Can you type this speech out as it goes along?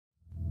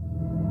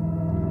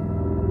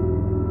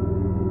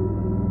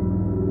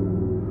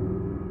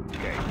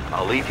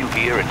leave you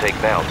here and take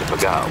Val to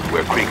Pagao,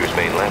 where Krieger's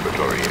main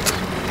laboratory is.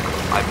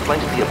 I've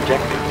placed the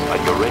objectives on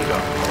your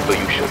radar, so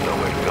you should know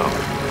where to go.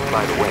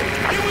 By the way...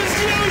 It was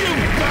you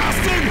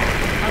bastard!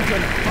 I'm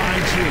gonna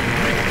find you and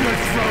rip your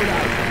throat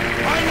out.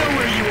 I know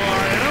where you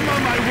are, and I'm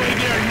on my way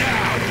there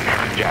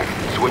now! Jack,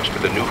 switch to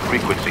the new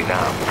frequency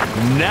now.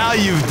 Now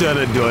you've done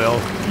it,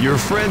 Doyle. Your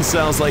friend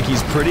sounds like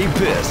he's pretty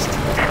pissed.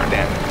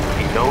 Damn it.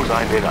 He knows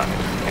I'm in on it,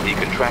 and he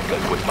can track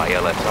us with my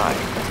LSI.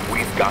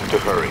 We've got to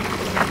hurry.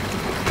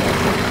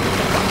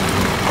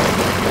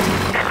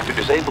 To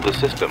disable the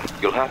system,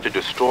 you'll have to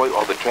destroy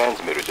all the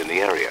transmitters in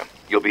the area.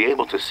 You'll be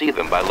able to see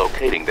them by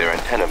locating their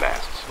antenna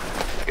masts.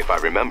 If I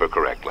remember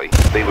correctly,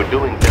 they were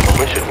doing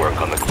demolition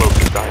work on the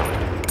closest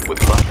island.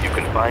 With luck, you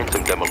can find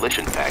some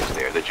demolition packs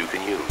there that you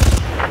can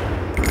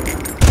use.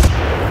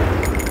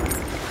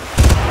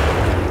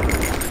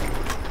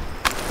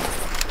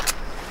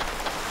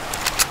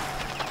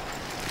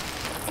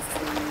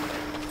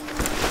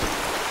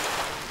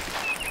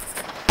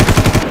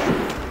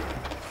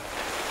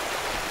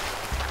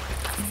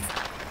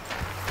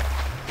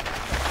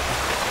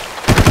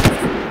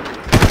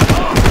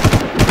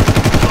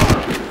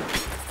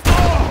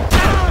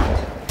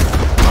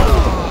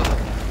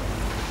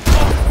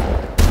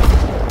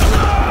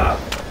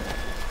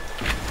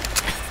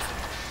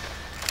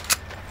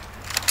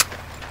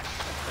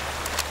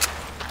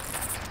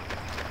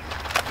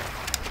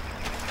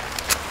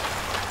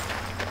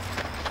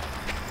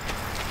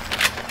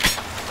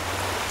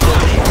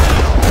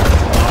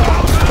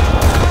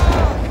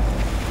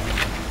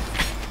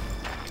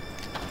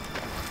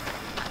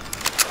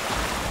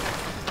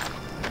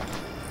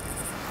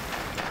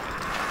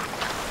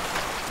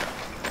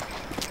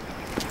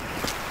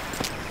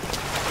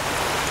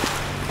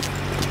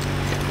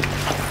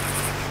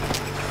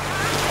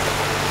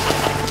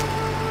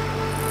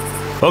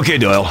 Okay,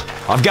 Doyle.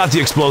 I've got the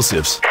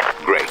explosives.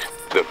 Great.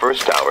 The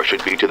first tower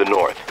should be to the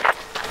north.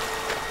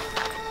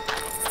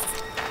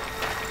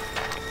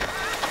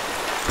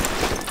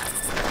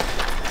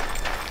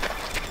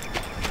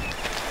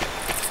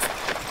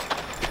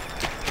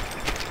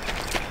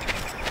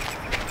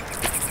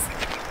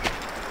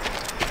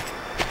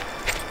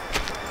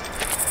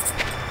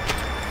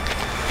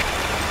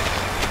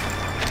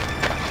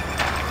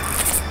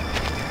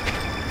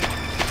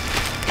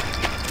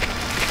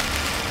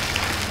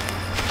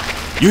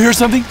 You hear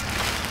something?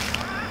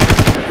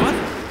 What?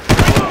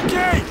 Are you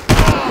okay?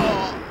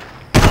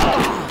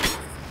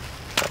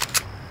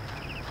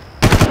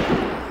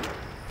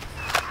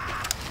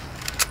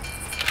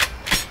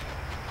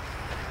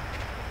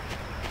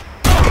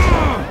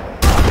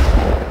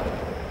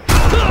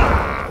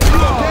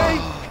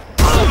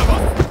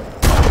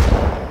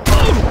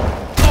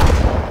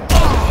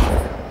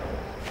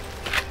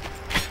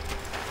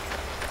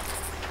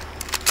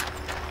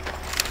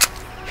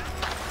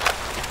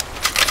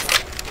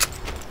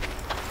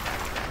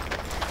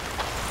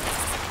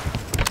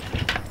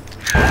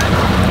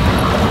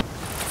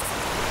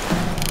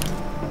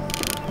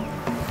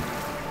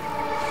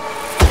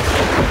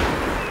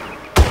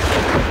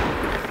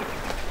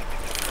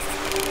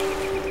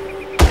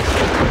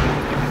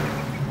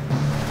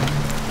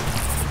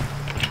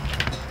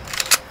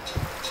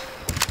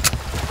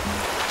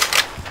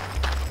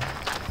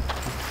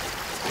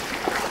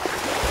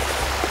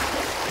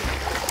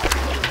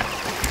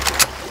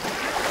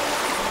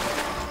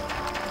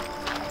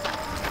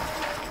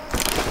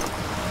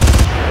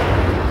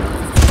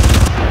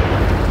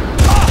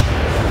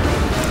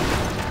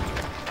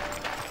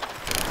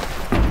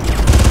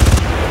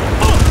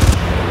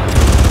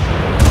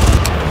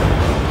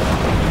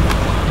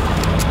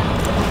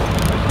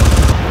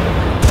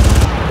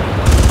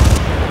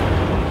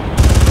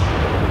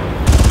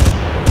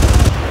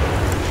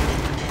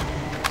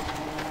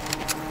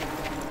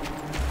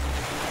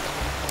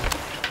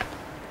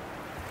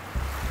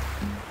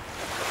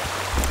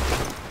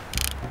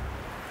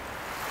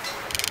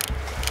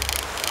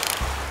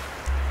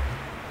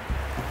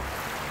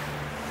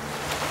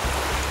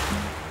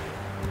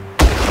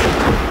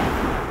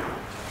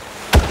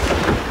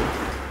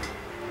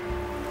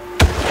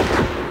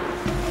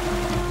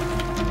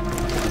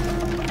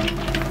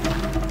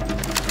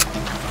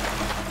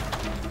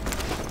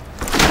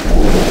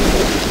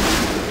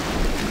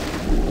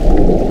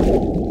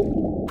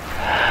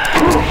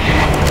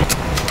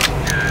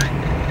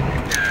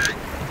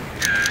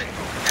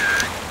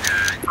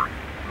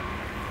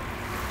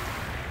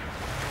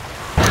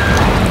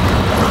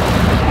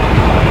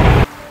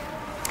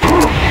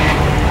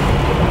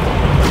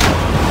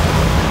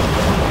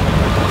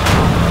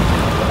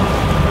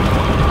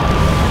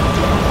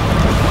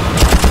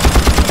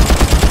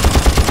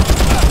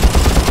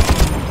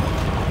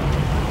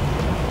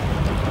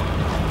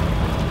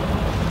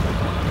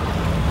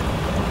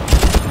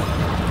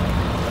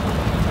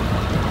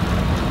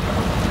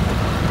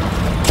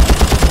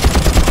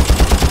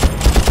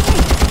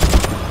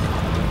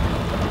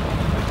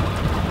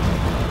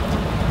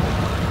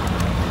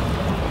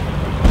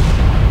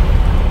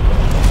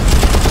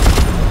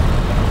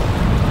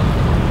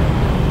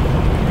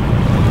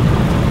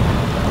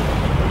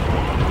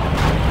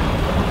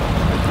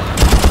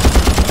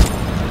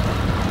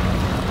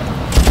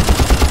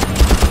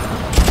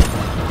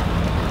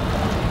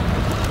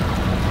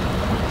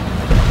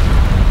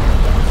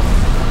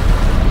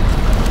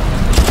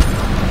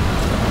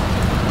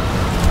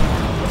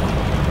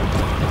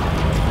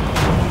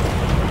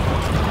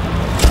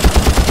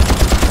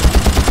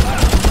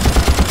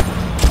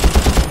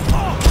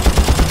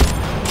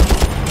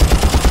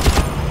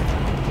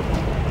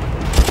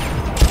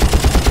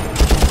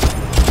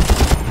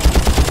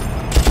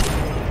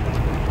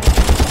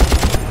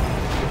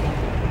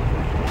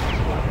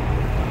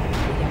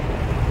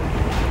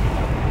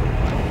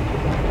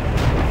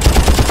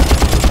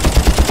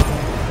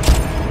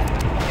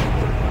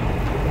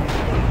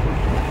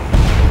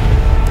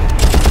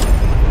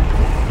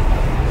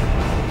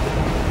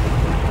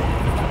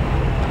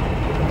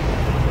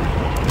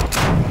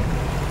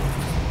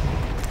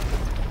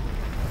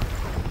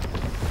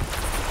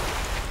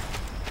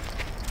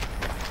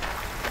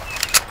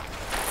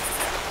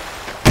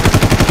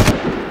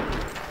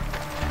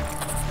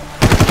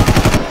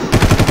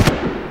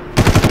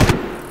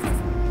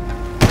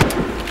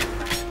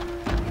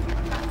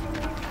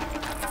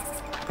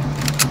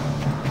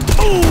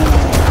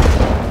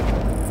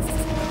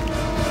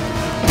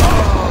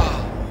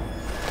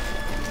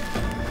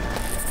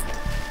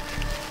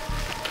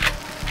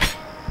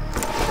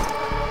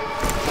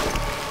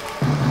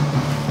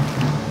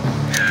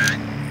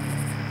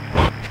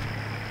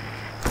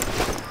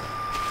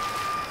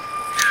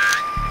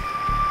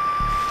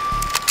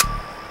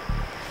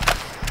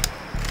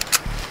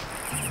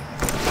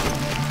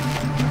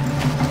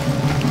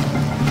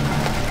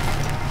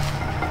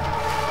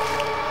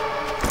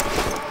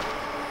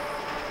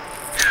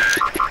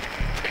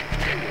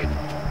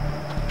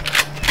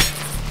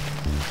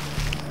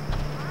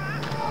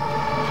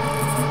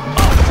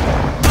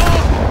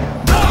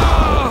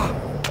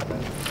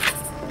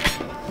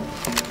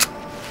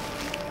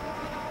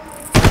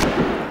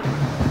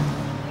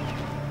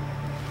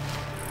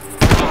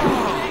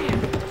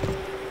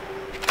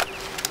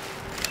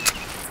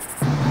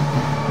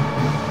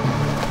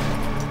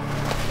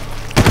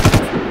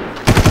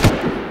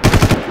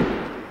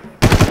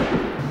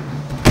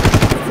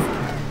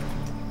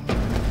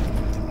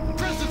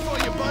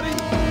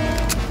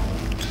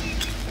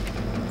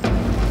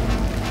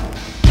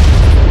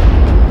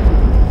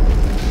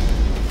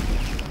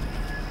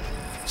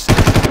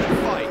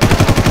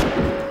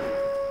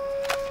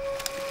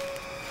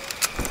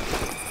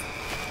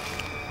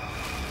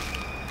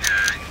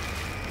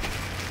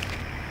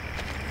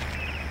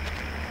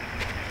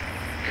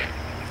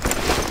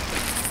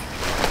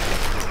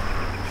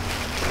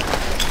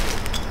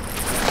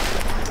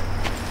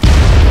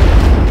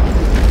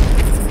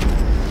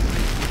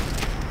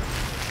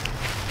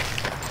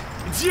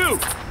 You!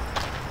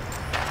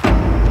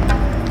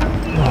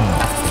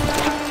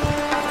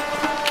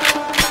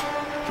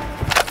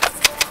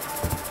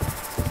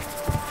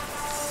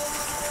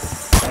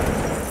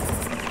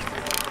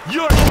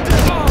 You're dead!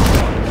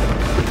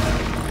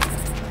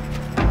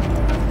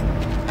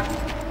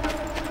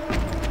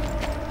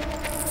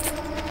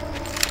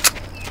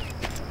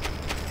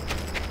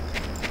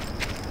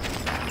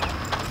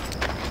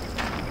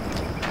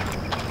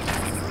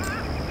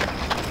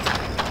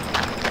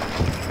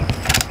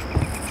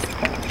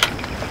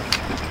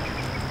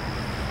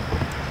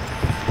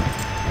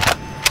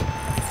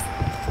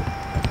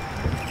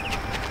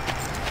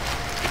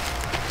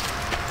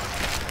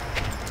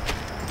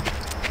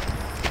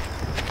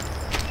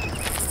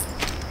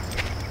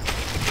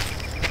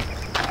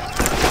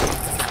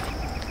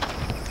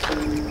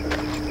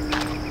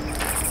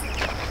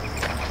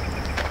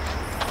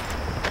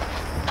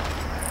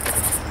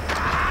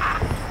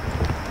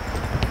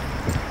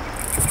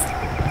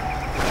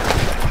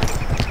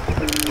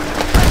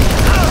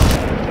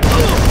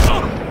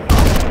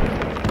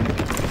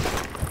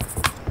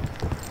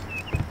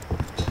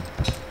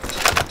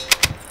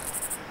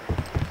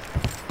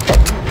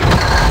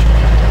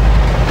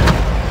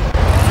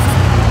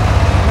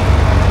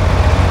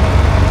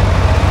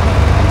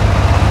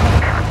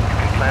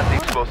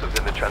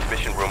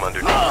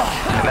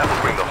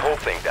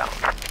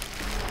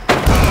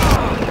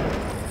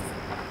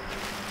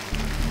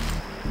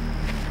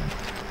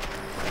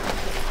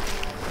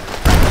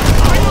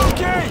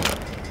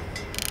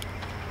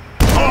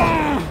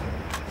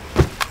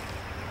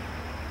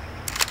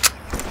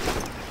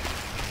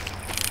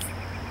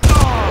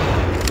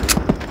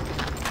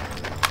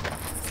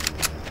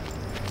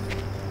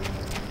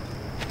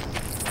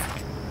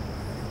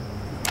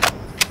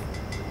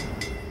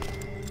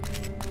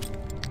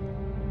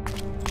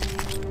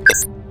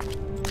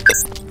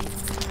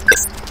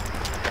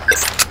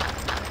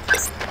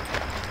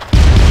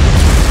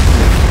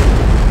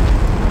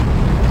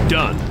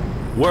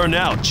 Where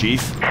now,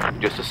 Chief?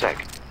 Just a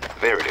sec.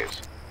 There it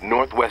is.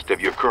 Northwest of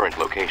your current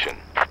location.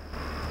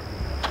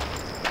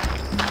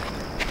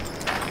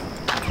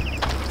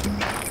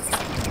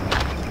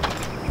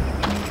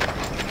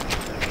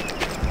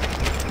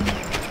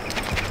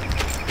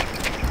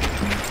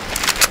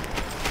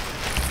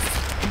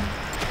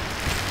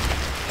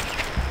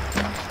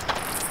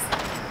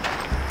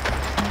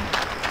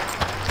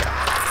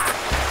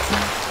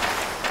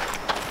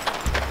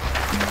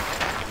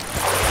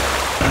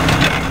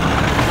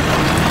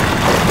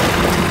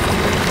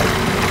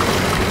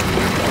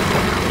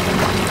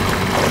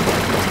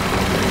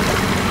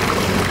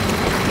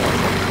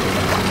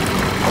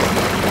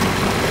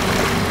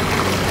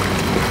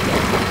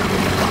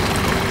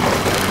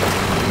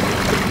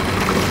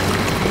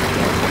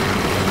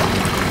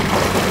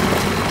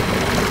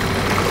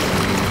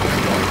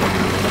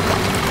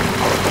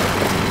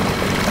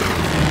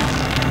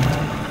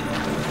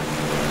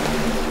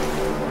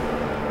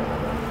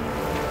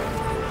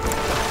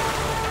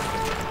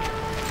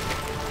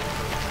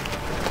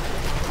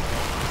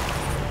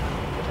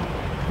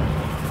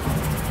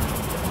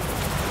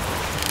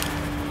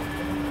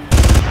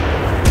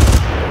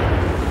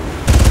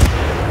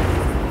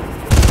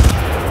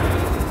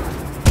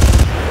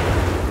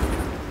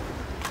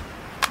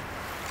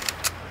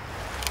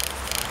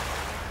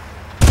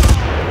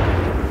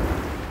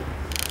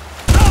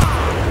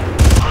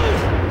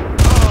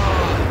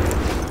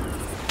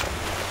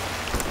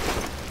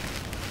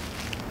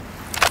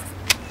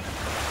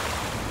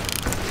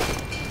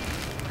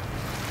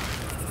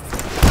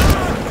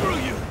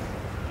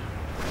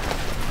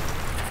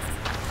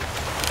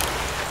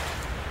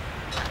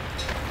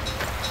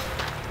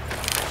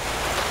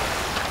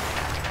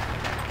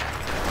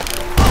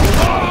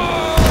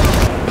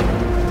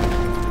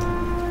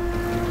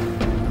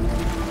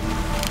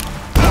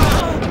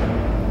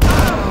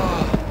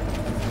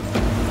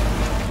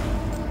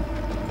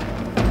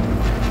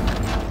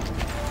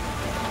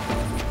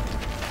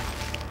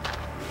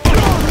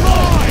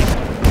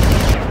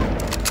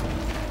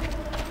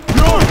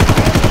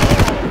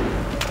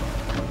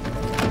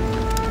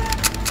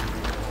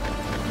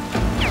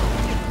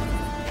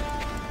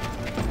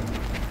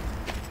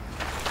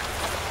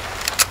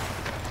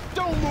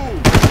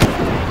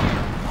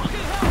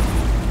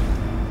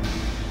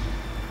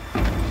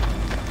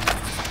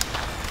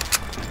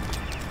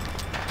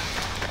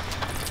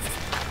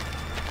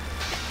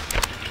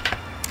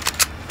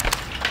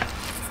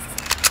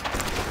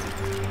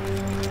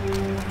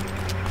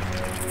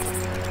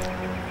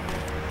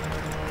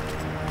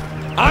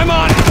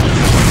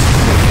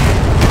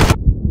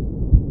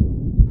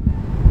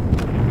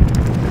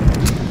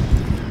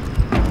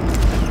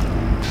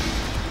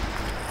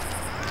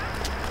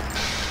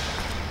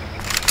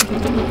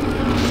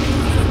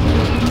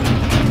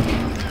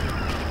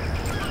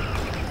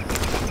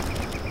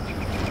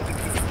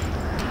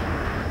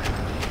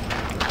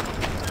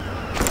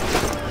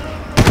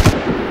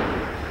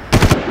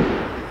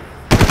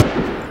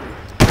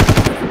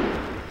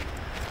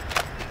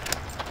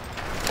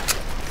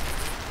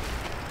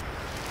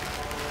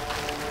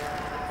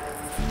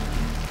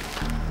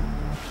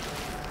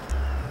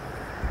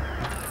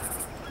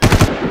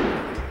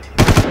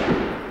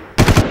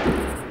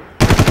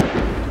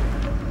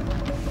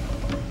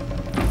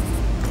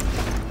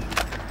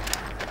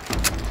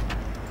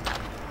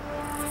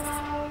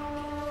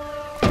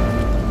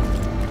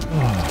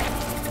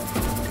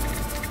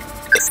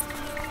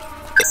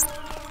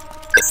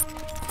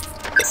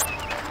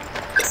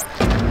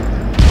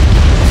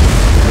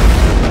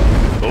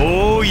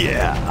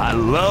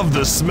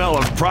 smell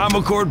of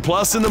Primal Chord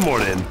Plus in the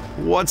morning.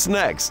 What's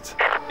next?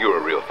 You're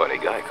a real funny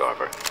guy,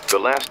 Carver. The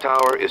last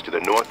tower is to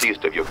the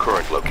northeast of your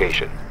current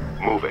location.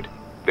 Move it.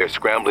 There's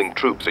scrambling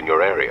troops in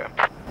your area.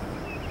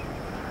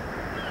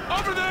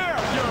 Over there!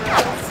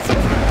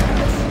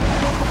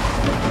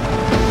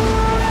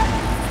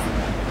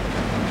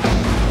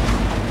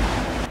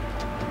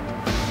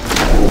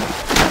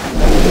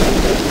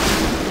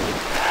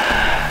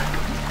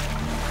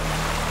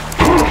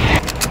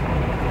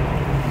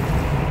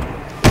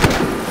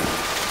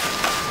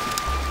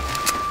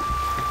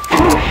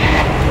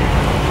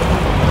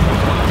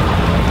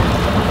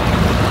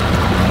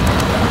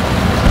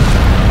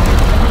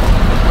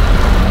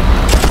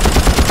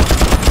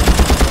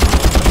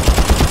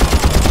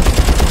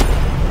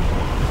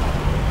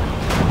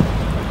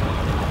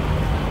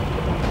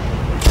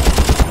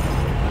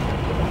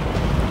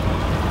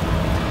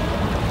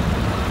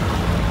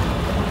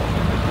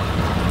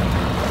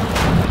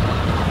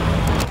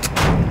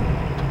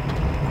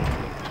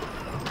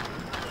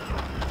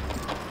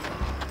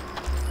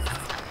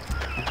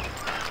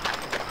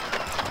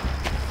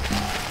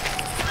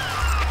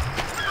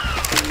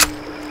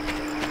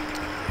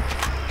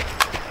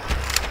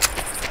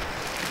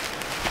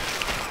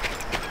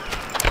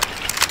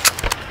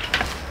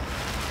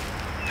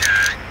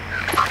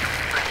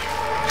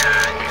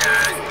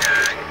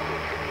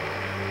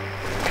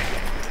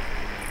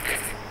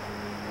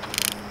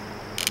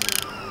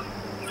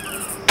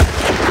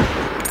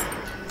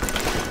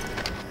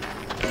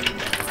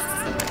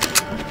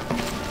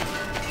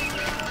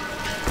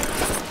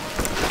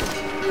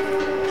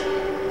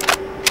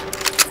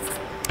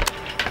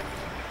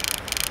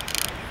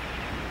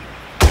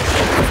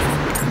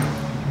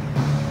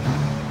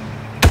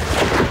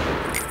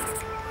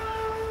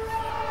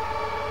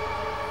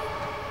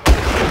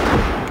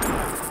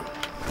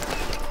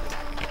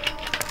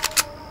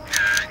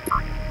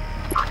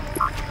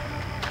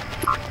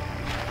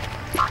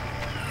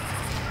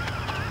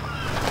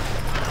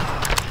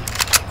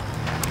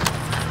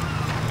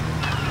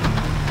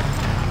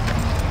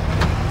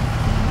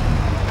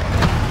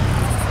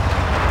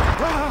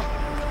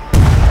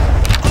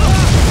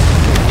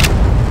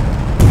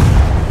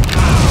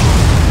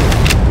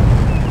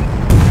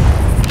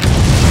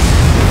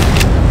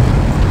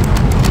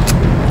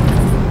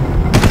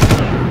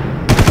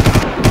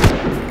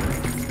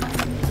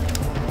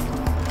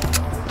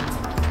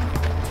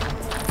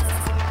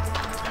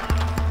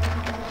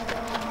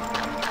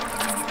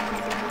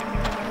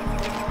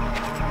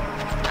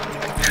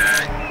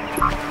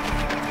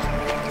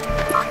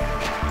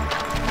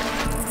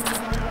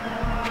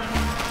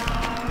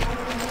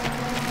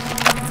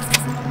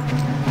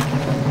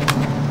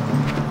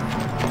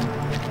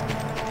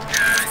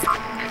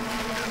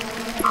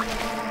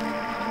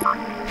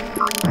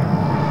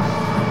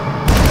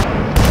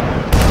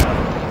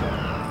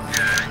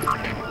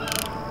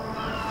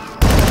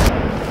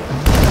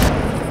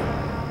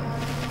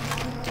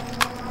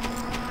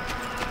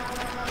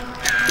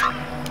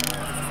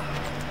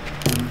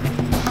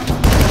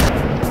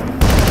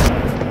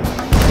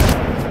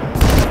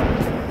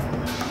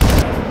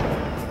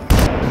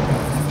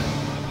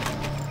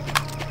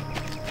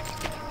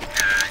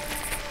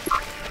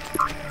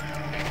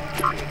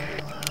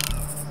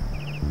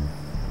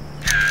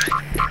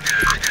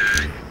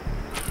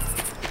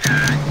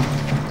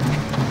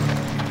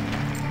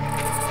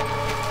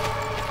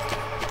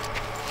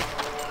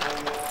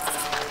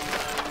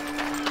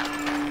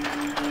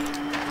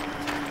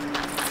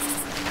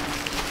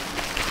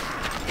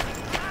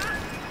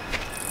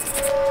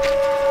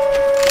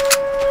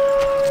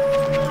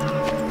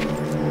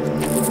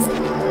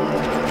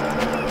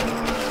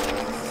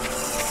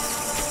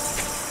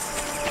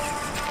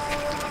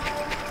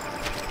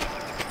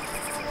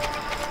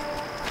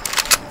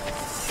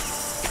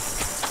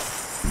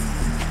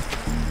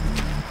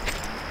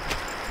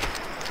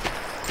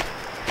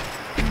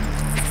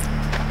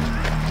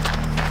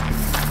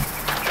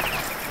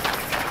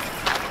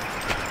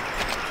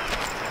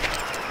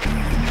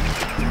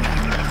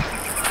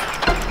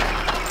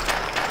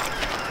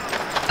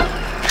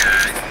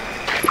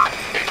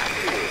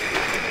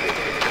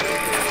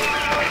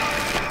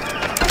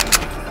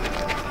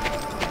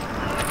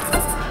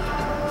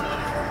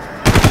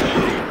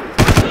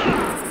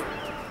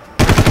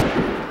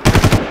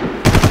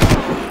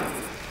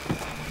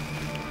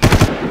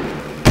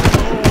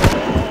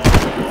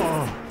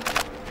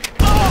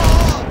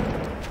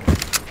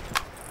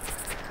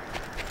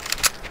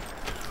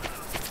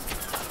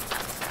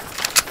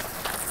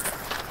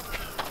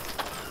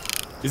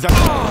 Is that...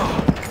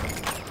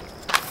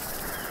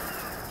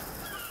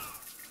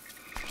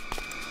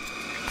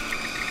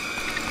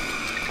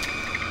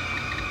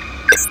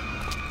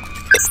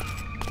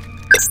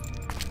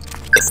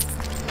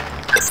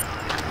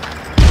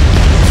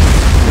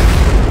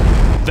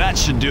 That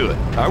should do it.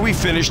 Are we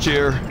finished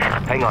here?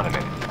 Hang on a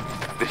minute.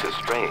 This is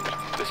strange.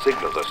 The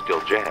signals are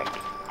still jammed.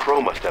 Crow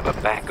must have a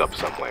backup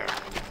somewhere.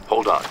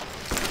 Hold on.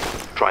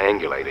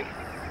 Triangulating.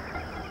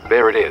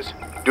 There it is,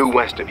 due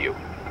west of you.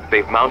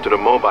 They've mounted a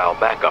mobile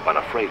backup on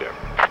a freighter.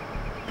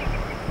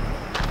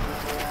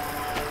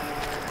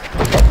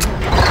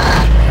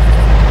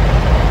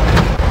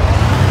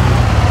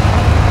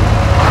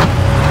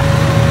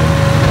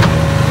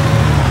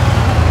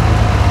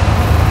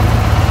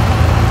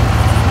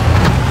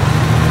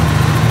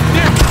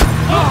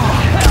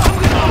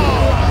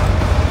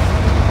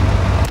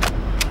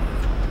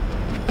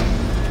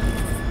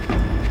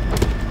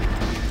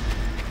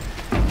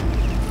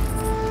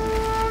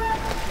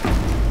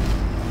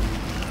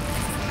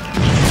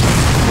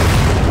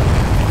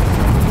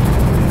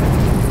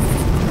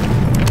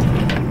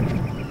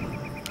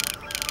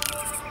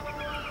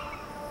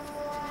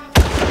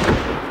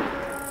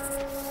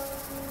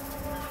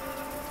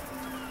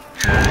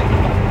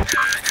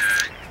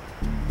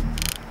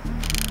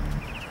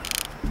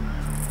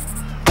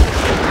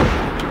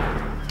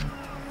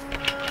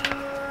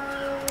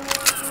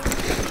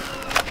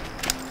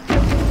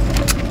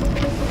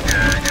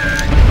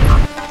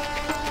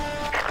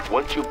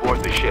 Once you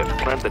board the ship,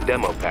 plant the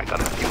demo pack on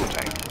the fuel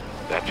tank.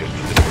 That just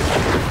means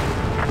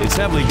it's... It's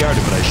heavily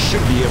guarded, but I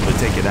should be able to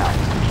take it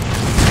out.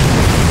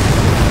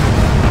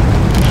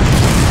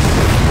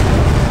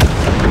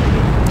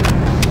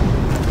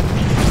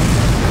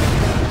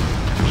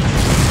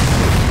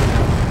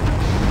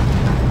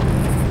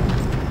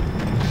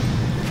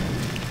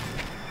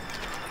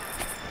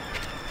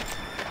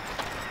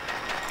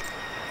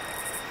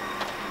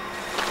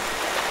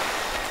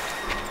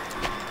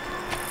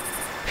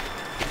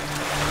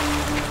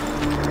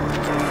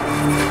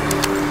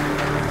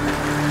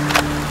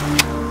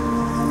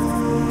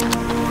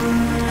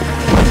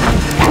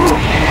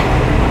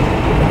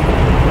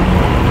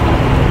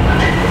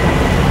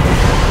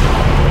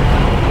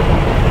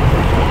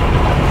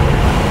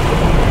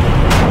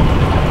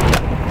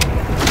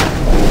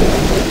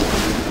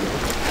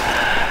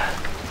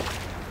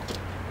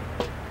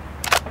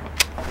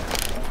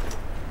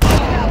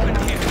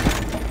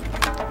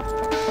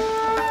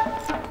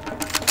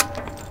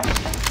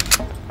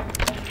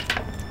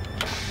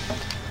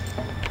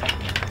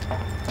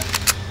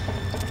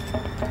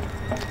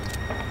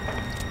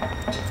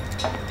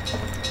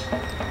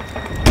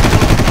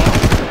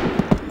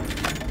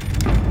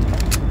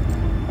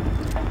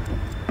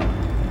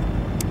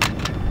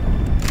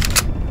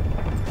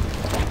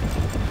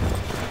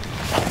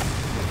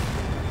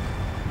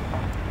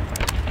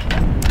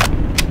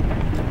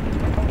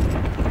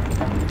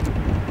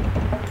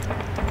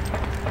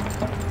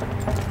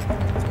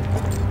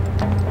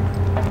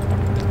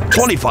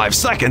 "25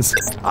 seconds?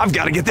 I've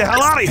got to get the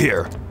hell out of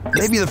here!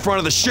 Maybe the front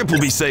of the ship will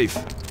be safe."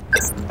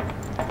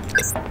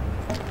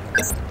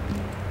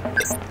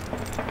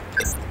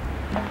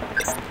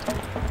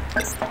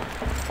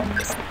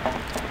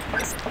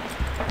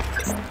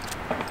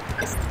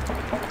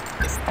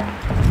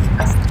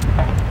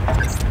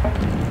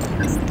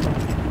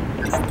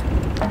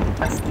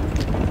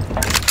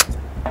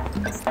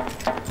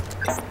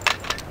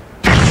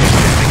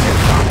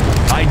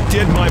 I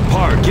did my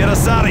part. Get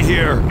us out of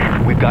here!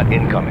 We've got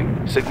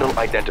incoming. Signal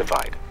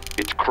identified.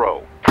 It's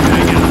Crow.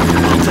 Hang on.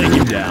 I'll take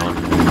him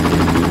down.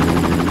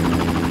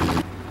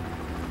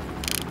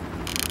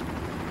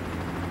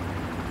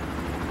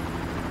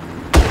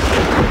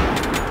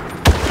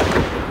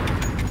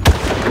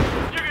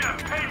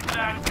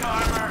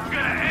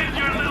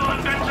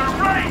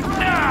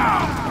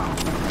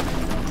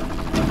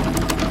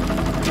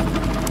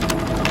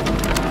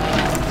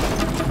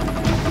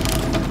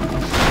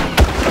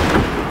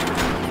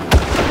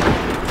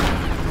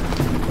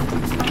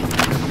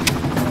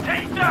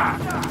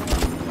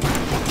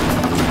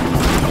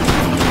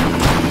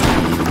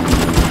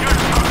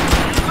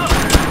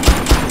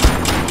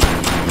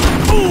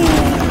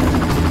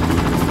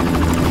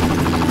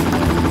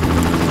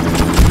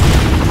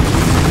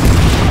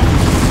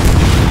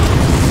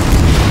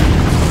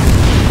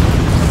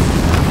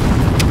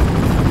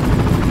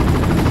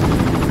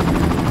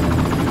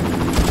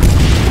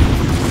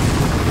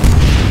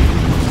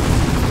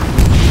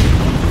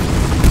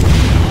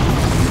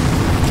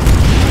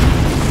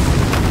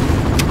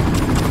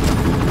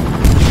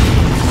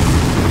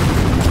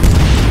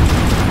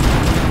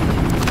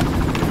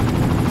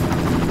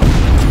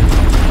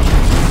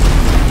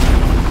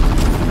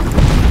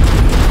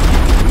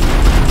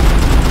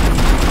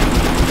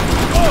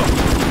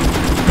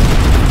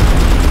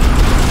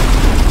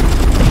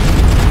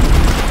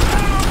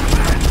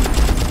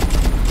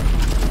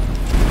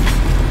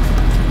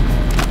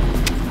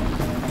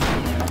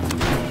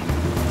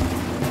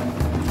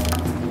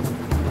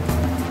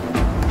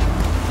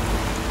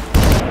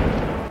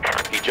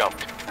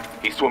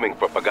 Swimming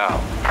for Pagal.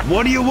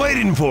 What are you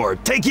waiting for?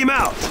 Take him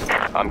out!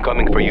 I'm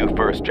coming for you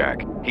first,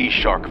 Jack. He's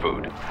shark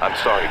food. I'm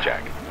sorry,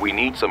 Jack. We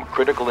need some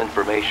critical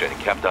information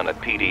kept on a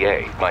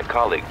PDA my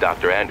colleague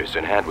Dr.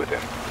 Anderson had with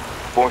him.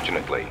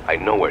 Fortunately, I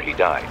know where he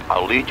died.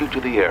 I'll lead you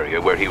to the area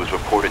where he was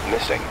reported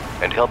missing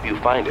and help you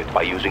find it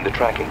by using the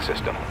tracking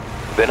system.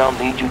 Then I'll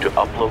need you to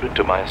upload it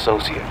to my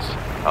associates.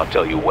 I'll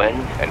tell you when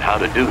and how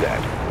to do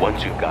that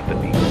once you've got the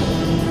beat.